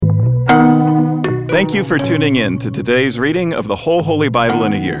Thank you for tuning in to today's reading of the whole Holy Bible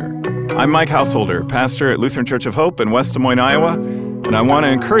in a year. I'm Mike Householder, pastor at Lutheran Church of Hope in West Des Moines, Iowa, and I want to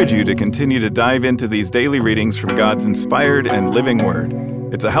encourage you to continue to dive into these daily readings from God's inspired and living Word.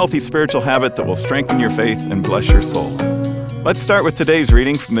 It's a healthy spiritual habit that will strengthen your faith and bless your soul. Let's start with today's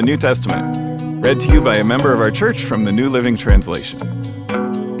reading from the New Testament, read to you by a member of our church from the New Living Translation.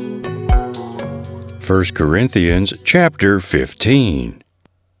 1 Corinthians chapter 15.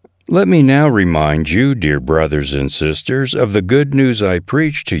 Let me now remind you, dear brothers and sisters, of the good news I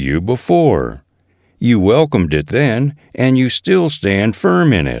preached to you before. You welcomed it then, and you still stand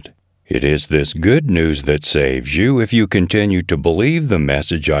firm in it. It is this good news that saves you if you continue to believe the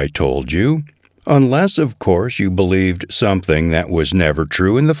message I told you, unless, of course, you believed something that was never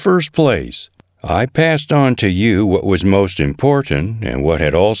true in the first place. I passed on to you what was most important and what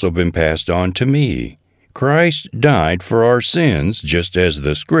had also been passed on to me. Christ died for our sins, just as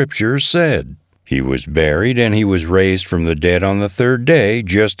the Scriptures said. He was buried and he was raised from the dead on the third day,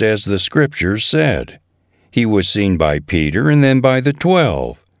 just as the Scriptures said. He was seen by Peter and then by the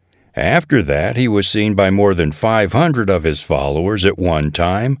 12. After that, he was seen by more than 500 of his followers at one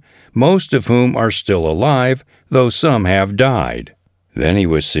time, most of whom are still alive, though some have died. Then he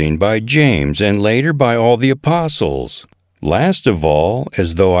was seen by James and later by all the apostles. Last of all,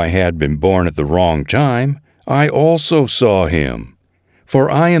 as though I had been born at the wrong time, I also saw him.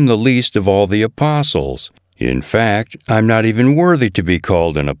 For I am the least of all the apostles. In fact, I'm not even worthy to be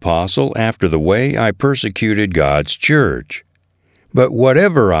called an apostle after the way I persecuted God's church. But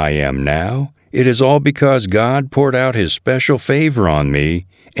whatever I am now, it is all because God poured out His special favor on me,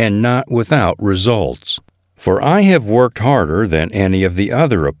 and not without results. For I have worked harder than any of the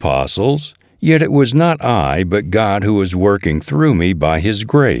other apostles, yet it was not I, but God who is working through me by His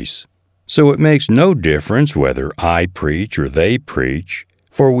grace. So it makes no difference whether I preach or they preach,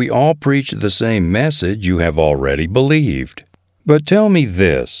 for we all preach the same message you have already believed. But tell me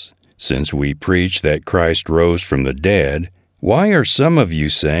this, since we preach that Christ rose from the dead, why are some of you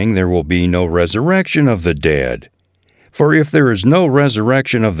saying there will be no resurrection of the dead? For if there is no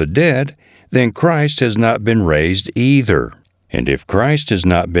resurrection of the dead, then Christ has not been raised either. And if Christ has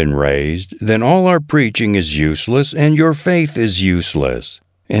not been raised, then all our preaching is useless and your faith is useless.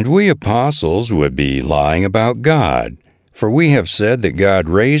 And we apostles would be lying about God, for we have said that God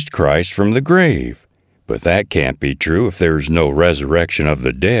raised Christ from the grave. But that can't be true if there is no resurrection of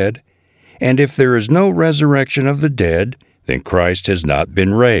the dead. And if there is no resurrection of the dead, then Christ has not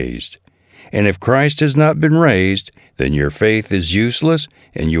been raised. And if Christ has not been raised, then your faith is useless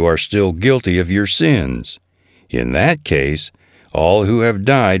and you are still guilty of your sins. In that case, all who have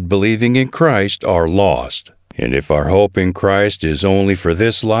died believing in Christ are lost. And if our hope in Christ is only for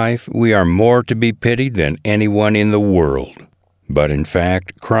this life, we are more to be pitied than anyone in the world. But in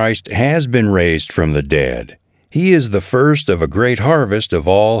fact, Christ has been raised from the dead. He is the first of a great harvest of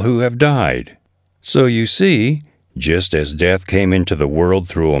all who have died. So you see, just as death came into the world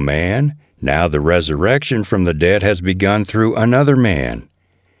through a man, now the resurrection from the dead has begun through another man.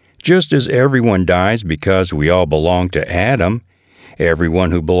 Just as everyone dies because we all belong to Adam, everyone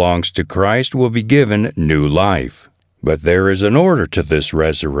who belongs to Christ will be given new life. But there is an order to this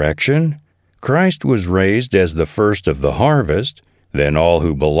resurrection. Christ was raised as the first of the harvest, then all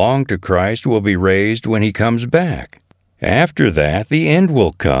who belong to Christ will be raised when He comes back. After that, the end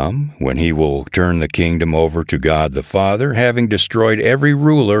will come, when He will turn the kingdom over to God the Father, having destroyed every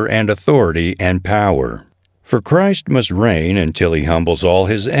ruler and authority and power. For Christ must reign until He humbles all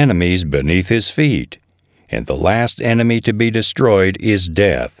His enemies beneath His feet. And the last enemy to be destroyed is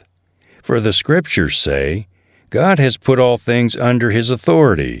death. For the Scriptures say, God has put all things under His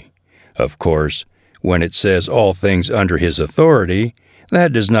authority. Of course, when it says all things under His authority,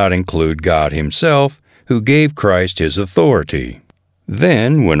 that does not include God Himself, who gave Christ His authority.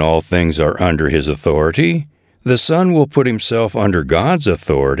 Then, when all things are under His authority, the Son will put Himself under God's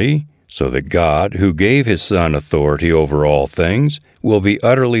authority, so that God, who gave His Son authority over all things, will be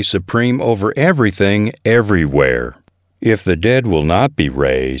utterly supreme over everything, everywhere. If the dead will not be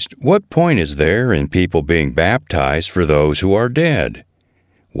raised, what point is there in people being baptized for those who are dead?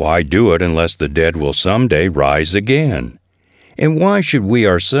 Why do it unless the dead will someday rise again? And why should we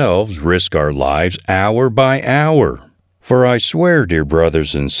ourselves risk our lives hour by hour? For I swear, dear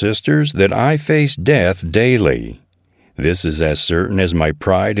brothers and sisters, that I face death daily. This is as certain as my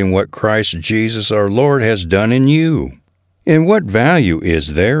pride in what Christ Jesus our Lord has done in you. And what value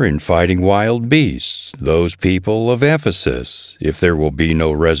is there in fighting wild beasts, those people of Ephesus, if there will be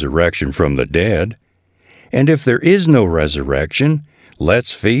no resurrection from the dead? And if there is no resurrection,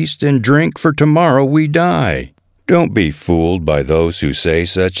 let's feast and drink, for tomorrow we die. Don't be fooled by those who say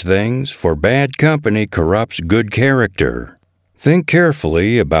such things, for bad company corrupts good character. Think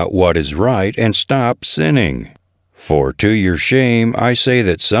carefully about what is right and stop sinning. For to your shame I say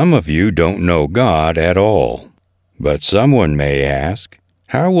that some of you don't know God at all. But someone may ask,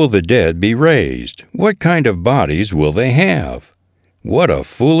 how will the dead be raised? What kind of bodies will they have? What a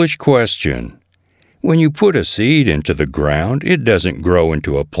foolish question! When you put a seed into the ground, it doesn't grow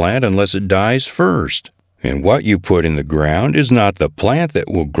into a plant unless it dies first. And what you put in the ground is not the plant that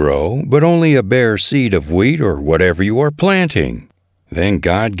will grow, but only a bare seed of wheat or whatever you are planting. Then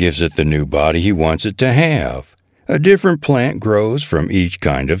God gives it the new body He wants it to have. A different plant grows from each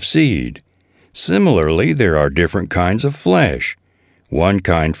kind of seed. Similarly, there are different kinds of flesh. One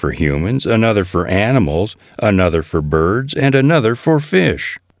kind for humans, another for animals, another for birds, and another for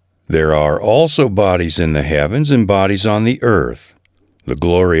fish. There are also bodies in the heavens and bodies on the earth. The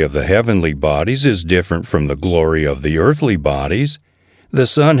glory of the heavenly bodies is different from the glory of the earthly bodies. The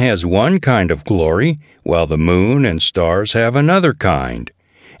sun has one kind of glory, while the moon and stars have another kind.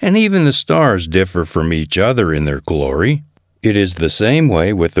 And even the stars differ from each other in their glory. It is the same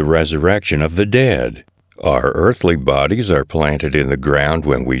way with the resurrection of the dead. Our earthly bodies are planted in the ground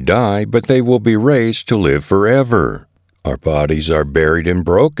when we die, but they will be raised to live forever. Our bodies are buried in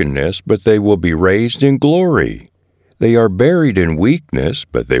brokenness, but they will be raised in glory. They are buried in weakness,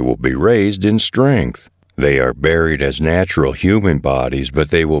 but they will be raised in strength. They are buried as natural human bodies,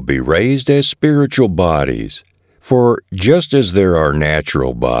 but they will be raised as spiritual bodies. For just as there are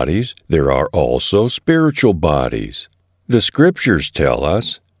natural bodies, there are also spiritual bodies. The Scriptures tell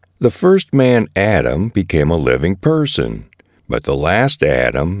us, the first man, Adam, became a living person, but the last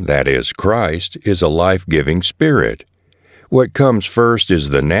Adam, that is, Christ, is a life-giving spirit. What comes first is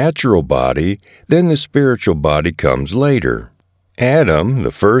the natural body, then the spiritual body comes later. Adam,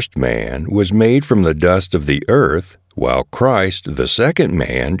 the first man, was made from the dust of the earth, while Christ, the second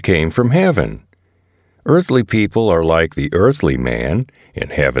man, came from heaven. Earthly people are like the earthly man, and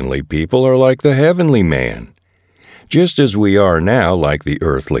heavenly people are like the heavenly man. Just as we are now like the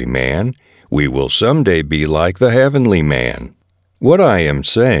earthly man, we will someday be like the heavenly man. What I am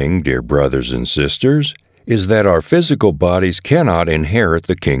saying, dear brothers and sisters, is that our physical bodies cannot inherit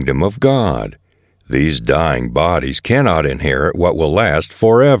the kingdom of God. These dying bodies cannot inherit what will last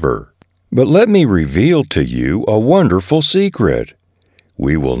forever. But let me reveal to you a wonderful secret.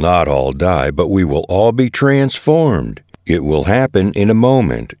 We will not all die, but we will all be transformed. It will happen in a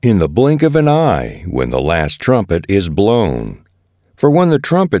moment, in the blink of an eye, when the last trumpet is blown. For when the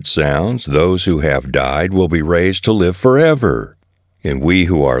trumpet sounds, those who have died will be raised to live forever. And we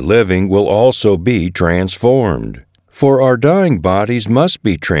who are living will also be transformed. For our dying bodies must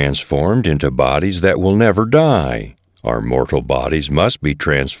be transformed into bodies that will never die. Our mortal bodies must be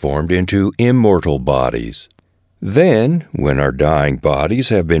transformed into immortal bodies. Then, when our dying bodies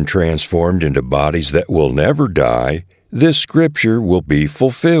have been transformed into bodies that will never die, this Scripture will be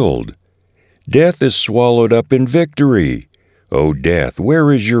fulfilled. Death is swallowed up in victory. O death,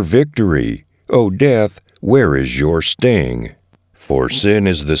 where is your victory? O death, where is your sting? For sin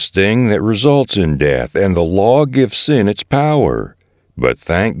is the sting that results in death, and the law gives sin its power. But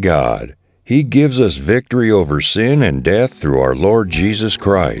thank God, He gives us victory over sin and death through our Lord Jesus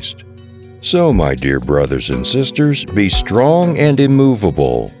Christ. So, my dear brothers and sisters, be strong and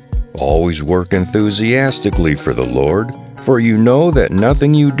immovable. Always work enthusiastically for the Lord, for you know that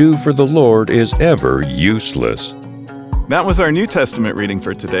nothing you do for the Lord is ever useless. That was our New Testament reading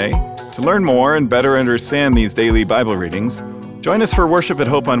for today. To learn more and better understand these daily Bible readings, join us for Worship at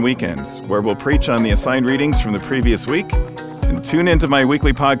Hope on weekends, where we'll preach on the assigned readings from the previous week, and tune into my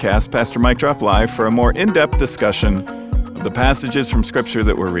weekly podcast, Pastor Mike Drop Live, for a more in-depth discussion of the passages from Scripture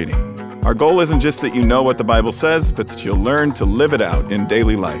that we're reading. Our goal isn't just that you know what the Bible says, but that you'll learn to live it out in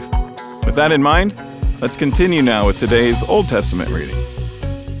daily life. With that in mind, let's continue now with today's Old Testament reading.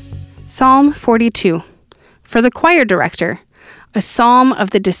 Psalm 42. For the choir director, a psalm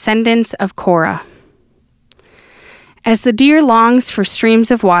of the descendants of Korah. As the deer longs for streams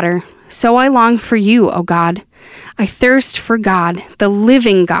of water, so I long for you, O God. I thirst for God, the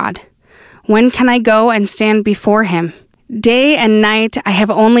living God. When can I go and stand before Him? Day and night I have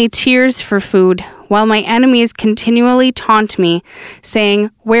only tears for food, while my enemies continually taunt me,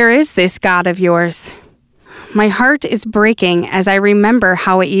 saying, "Where is this God of yours?" My heart is breaking as I remember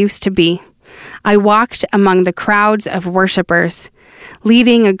how it used to be. I walked among the crowds of worshipers,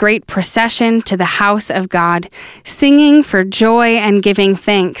 leading a great procession to the house of God, singing for joy and giving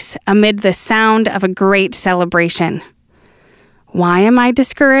thanks amid the sound of a great celebration. Why am I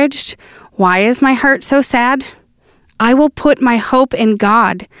discouraged? Why is my heart so sad? I will put my hope in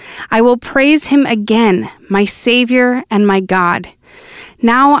God. I will praise him again, my Savior and my God.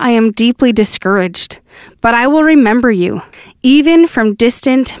 Now I am deeply discouraged, but I will remember you, even from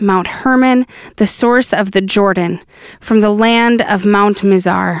distant Mount Hermon, the source of the Jordan, from the land of Mount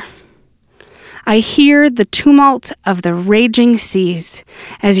Mizar. I hear the tumult of the raging seas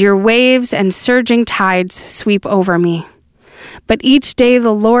as your waves and surging tides sweep over me. But each day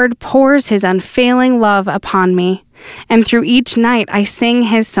the Lord pours his unfailing love upon me, and through each night I sing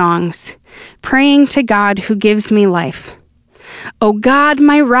his songs, praying to God who gives me life. O God,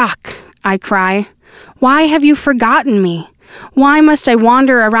 my rock, I cry, why have you forgotten me? Why must I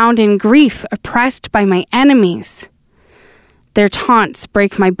wander around in grief, oppressed by my enemies? Their taunts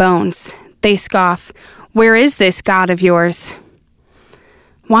break my bones. They scoff, where is this God of yours?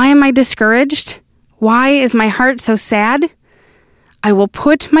 Why am I discouraged? Why is my heart so sad? I will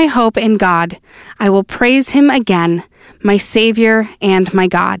put my hope in God. I will praise him again, my Savior and my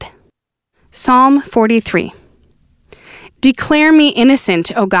God. Psalm 43. Declare me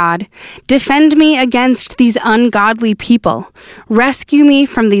innocent, O God. Defend me against these ungodly people. Rescue me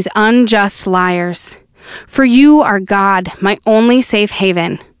from these unjust liars. For you are God, my only safe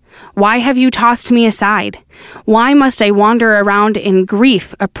haven. Why have you tossed me aside? Why must I wander around in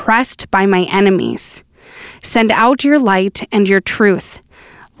grief, oppressed by my enemies? Send out your light and your truth.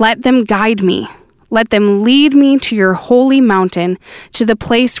 Let them guide me. Let them lead me to your holy mountain, to the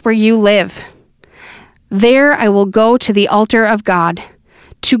place where you live. There I will go to the altar of God,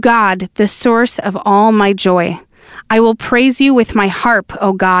 to God, the source of all my joy. I will praise you with my harp,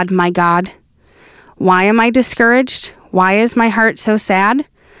 O God, my God. Why am I discouraged? Why is my heart so sad?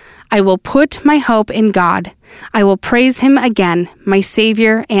 I will put my hope in God. I will praise him again, my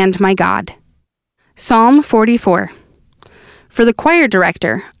Savior and my God. Psalm 44. For the choir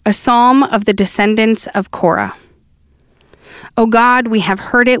director, a psalm of the descendants of Korah. O God, we have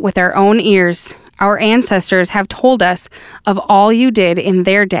heard it with our own ears. Our ancestors have told us of all you did in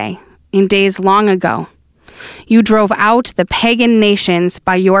their day, in days long ago. You drove out the pagan nations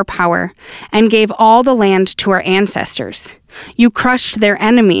by your power and gave all the land to our ancestors. You crushed their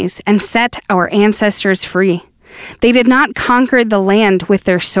enemies and set our ancestors free. They did not conquer the land with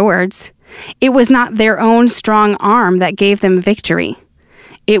their swords. It was not their own strong arm that gave them victory.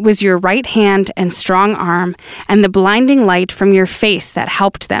 It was your right hand and strong arm and the blinding light from your face that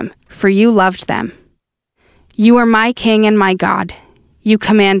helped them, for you loved them. You are my King and my God. You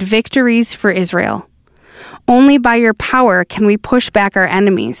command victories for Israel. Only by your power can we push back our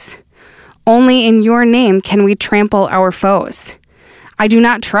enemies. Only in your name can we trample our foes. I do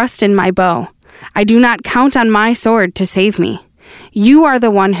not trust in my bow. I do not count on my sword to save me. You are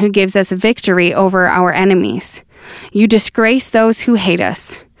the one who gives us victory over our enemies. You disgrace those who hate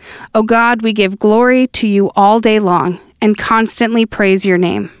us. O God, we give glory to you all day long and constantly praise your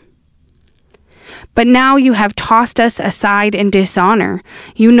name. But now you have tossed us aside in dishonor.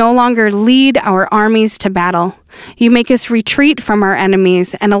 You no longer lead our armies to battle. You make us retreat from our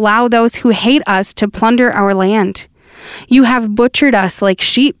enemies and allow those who hate us to plunder our land. You have butchered us like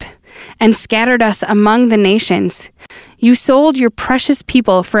sheep and scattered us among the nations. You sold your precious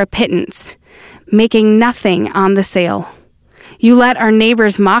people for a pittance, making nothing on the sale. You let our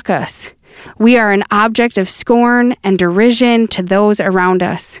neighbors mock us. We are an object of scorn and derision to those around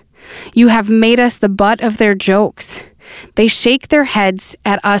us. You have made us the butt of their jokes. They shake their heads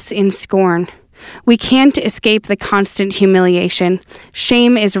at us in scorn. We can't escape the constant humiliation.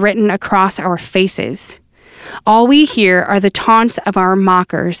 Shame is written across our faces. All we hear are the taunts of our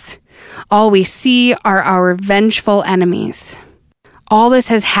mockers. All we see are our vengeful enemies. All this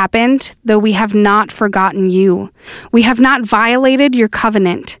has happened, though we have not forgotten you. We have not violated your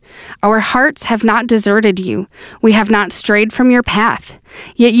covenant. Our hearts have not deserted you. We have not strayed from your path.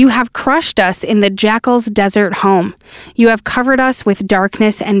 Yet you have crushed us in the jackal's desert home. You have covered us with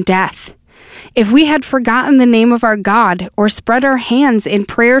darkness and death. If we had forgotten the name of our God or spread our hands in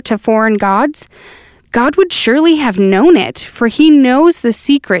prayer to foreign gods, God would surely have known it, for he knows the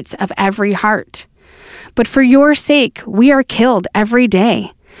secrets of every heart. But for your sake, we are killed every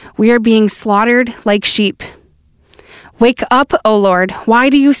day. We are being slaughtered like sheep. Wake up, O Lord. Why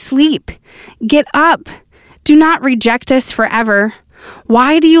do you sleep? Get up. Do not reject us forever.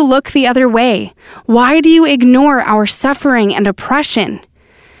 Why do you look the other way? Why do you ignore our suffering and oppression?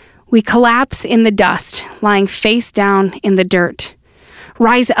 We collapse in the dust, lying face down in the dirt.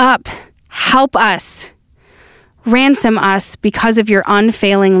 Rise up. Help us. Ransom us because of your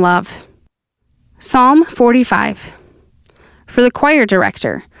unfailing love. Psalm 45. For the choir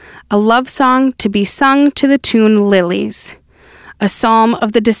director, a love song to be sung to the tune Lilies, a psalm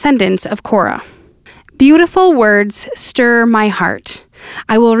of the descendants of Korah. Beautiful words stir my heart.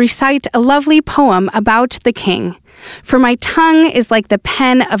 I will recite a lovely poem about the king, for my tongue is like the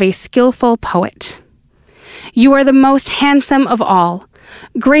pen of a skillful poet. You are the most handsome of all.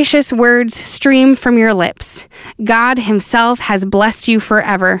 Gracious words stream from your lips. God himself has blessed you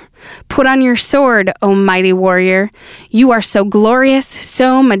forever. Put on your sword, O mighty warrior. You are so glorious,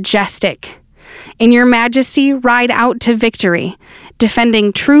 so majestic. In your majesty, ride out to victory,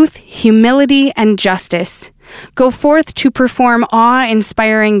 defending truth, humility, and justice. Go forth to perform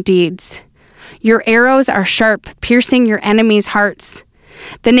awe-inspiring deeds. Your arrows are sharp, piercing your enemies' hearts.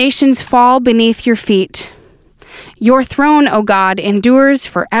 The nations fall beneath your feet. Your throne, O God, endures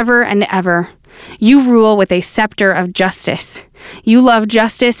forever and ever. You rule with a scepter of justice. You love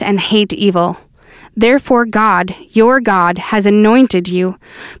justice and hate evil. Therefore God, your God, has anointed you,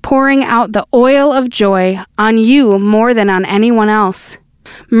 pouring out the oil of joy on you more than on anyone else.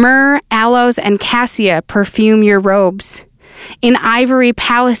 Myrrh, aloes, and cassia perfume your robes. In ivory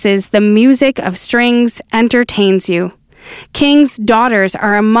palaces, the music of strings entertains you. Kings' daughters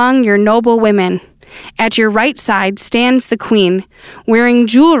are among your noble women. At your right side stands the queen, wearing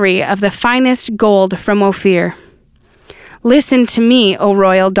jewelry of the finest gold from Ophir. Listen to me, O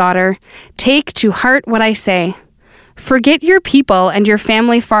royal daughter. Take to heart what I say. Forget your people and your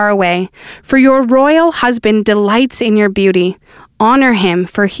family far away, for your royal husband delights in your beauty. Honor him,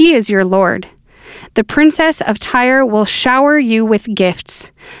 for he is your lord. The princess of Tyre will shower you with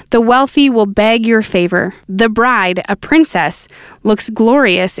gifts. The wealthy will beg your favor. The bride, a princess, looks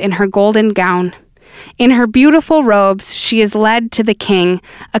glorious in her golden gown. In her beautiful robes, she is led to the king,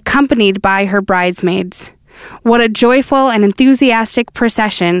 accompanied by her bridesmaids. What a joyful and enthusiastic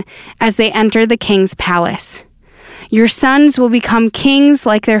procession as they enter the king's palace. Your sons will become kings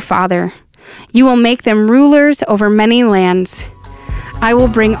like their father. You will make them rulers over many lands. I will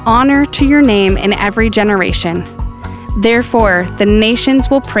bring honor to your name in every generation. Therefore, the nations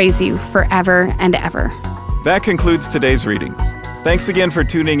will praise you forever and ever. That concludes today's readings. Thanks again for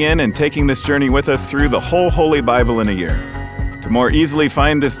tuning in and taking this journey with us through the whole Holy Bible in a year. To more easily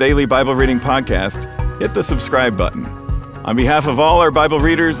find this daily Bible reading podcast, hit the subscribe button. On behalf of all our Bible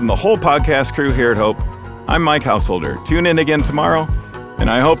readers and the whole podcast crew here at Hope, I'm Mike Householder. Tune in again tomorrow, and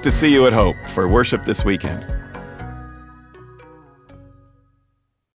I hope to see you at Hope for worship this weekend.